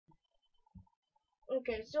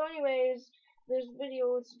Okay, so anyways, this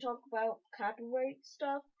video is to talk about copyright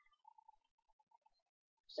stuff.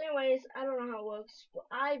 So anyways, I don't know how it works. What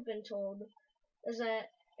I've been told is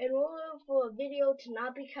that in order for a video to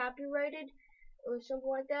not be copyrighted or something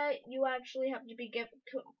like that, you actually have to be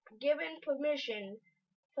given permission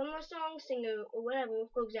from the song singer or whatever.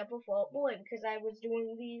 For example, Fall Out Boy, because I was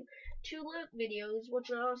doing the 2 lyric videos, which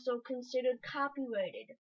are also considered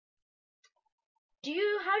copyrighted.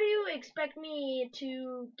 How do you expect me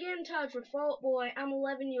to get in touch with Fall Out Boy? I'm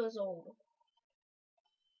 11 years old.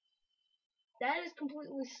 That is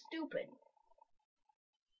completely stupid.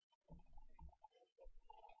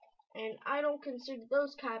 And I don't consider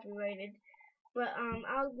those copyrighted. But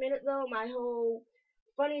I'll admit it though, my whole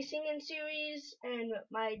funny singing series and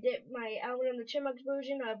my Alvin and the Chipmunks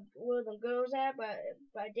version of Where the Girls At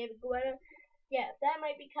by David Guetta, yeah, that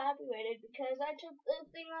might be copyrighted because I took the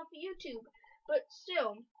thing off of YouTube. But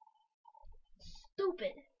still,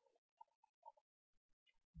 stupid.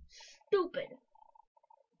 Stupid.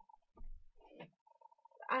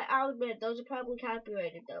 I'll admit those are probably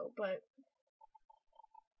copyrighted though, but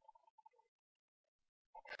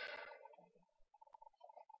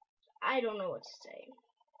I don't know what to say.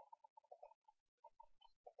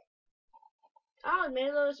 I'll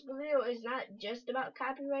admit though, this video is not just about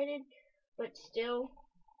copyrighted, but still,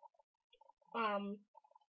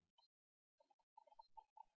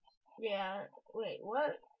 yeah, wait,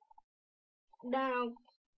 what? No,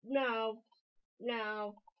 no,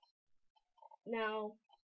 no, no,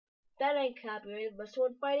 that ain't copyrighted, but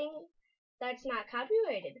sword fighting, that's not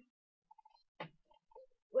copyrighted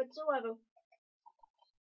whatsoever.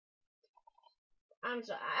 I'm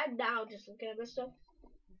sorry, I'm now just looking at this stuff.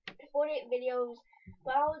 48 videos,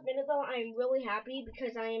 but I'll admit it though, I'm really happy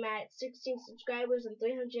because I am at 16 subscribers and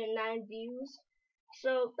 309 views.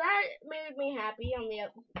 So that made me happy on the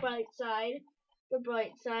bright side. The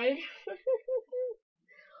bright side.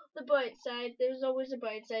 The bright side. There's always a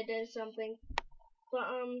bright side to something. But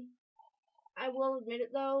I will admit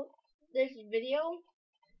it though, this video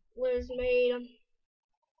was made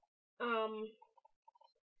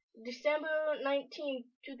December 19th,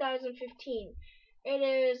 2015. It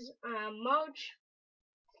is March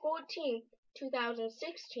 14th,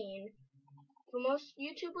 2016. For most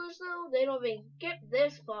YouTubers though, they don't even get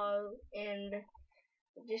this far in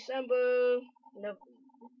December. No,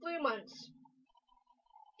 3 months.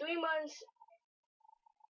 3 months.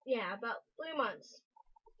 Yeah, about 3 months.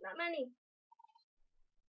 Not many.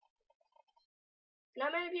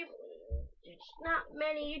 Not many people. Not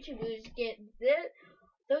many YouTubers get this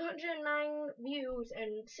 309 views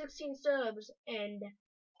and 16 subs in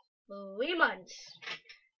 3 months.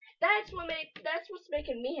 That's what's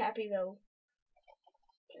making me happy though.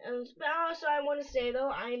 And also, I want to say though,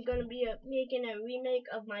 I'm gonna be making a remake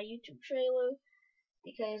of my YouTube trailer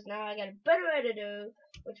because now I got a better editor,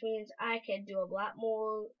 which means I can do a lot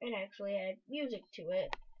more and actually add music to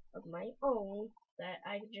it of my own that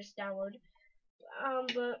I can just download.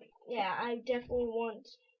 But yeah, I definitely want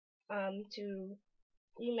to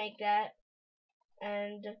remake that,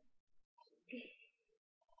 and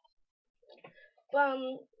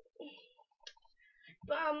um,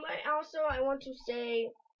 I want to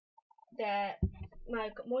say that my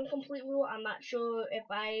one complete rule, I'm not sure if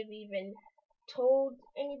I've even told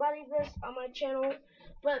anybody this on my channel,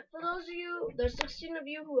 but for those of you, there's 16 of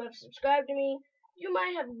you who have subscribed to me, you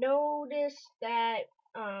might have noticed that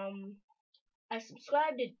I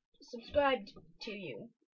subscribed to you.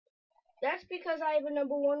 That's because I have a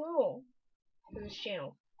number 1 rule for this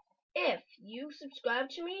channel. If you subscribe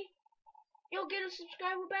to me, you'll get a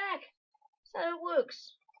subscriber back. That's how it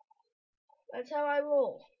works. That's how I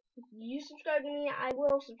roll. If you subscribe to me, I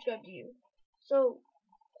will subscribe to you. So,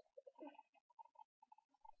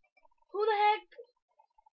 who the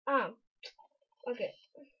heck? Okay.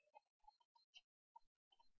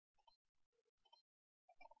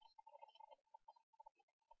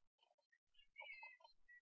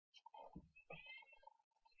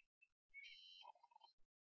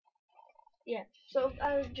 Yeah, so if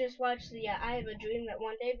I just watch the I Have a Dream That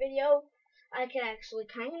One Day video, I can actually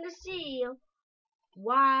kind of see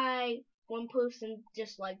why one person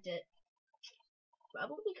disliked it.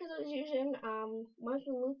 Probably because I was using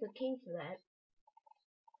Martin Luther King for that,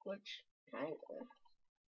 which kind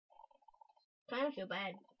of feel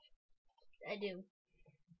bad. I do.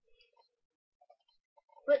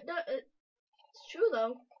 But it's true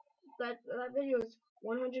though. That video is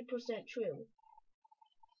 100% true.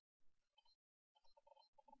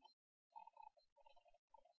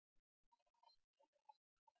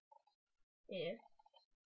 Yeah.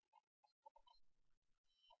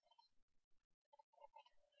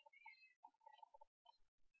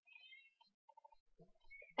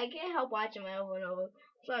 I can't help watching it over and over.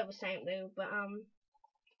 Sorry for saying that, but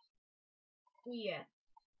yeah.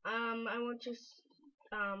 I want to,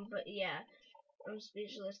 but yeah. I'm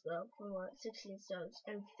speechless though for what 16 subs,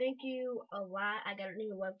 and thank you a lot. I got a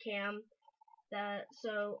new webcam.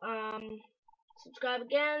 Subscribe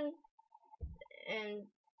again, and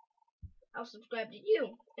I'll subscribe to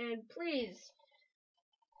you. And please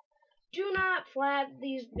do not flag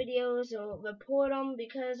these videos or report them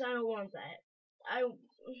because I don't want that. I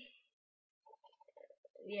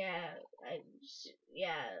yeah I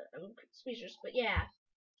yeah I'm speechless, but yeah.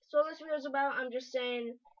 So this video is about. I'm just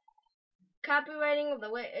saying. Copywriting of the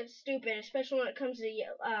way it's stupid, especially when it comes to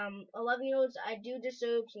 11-year-olds. I do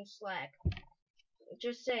deserve some slack.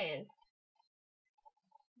 Just saying.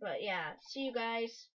 But yeah, see you guys.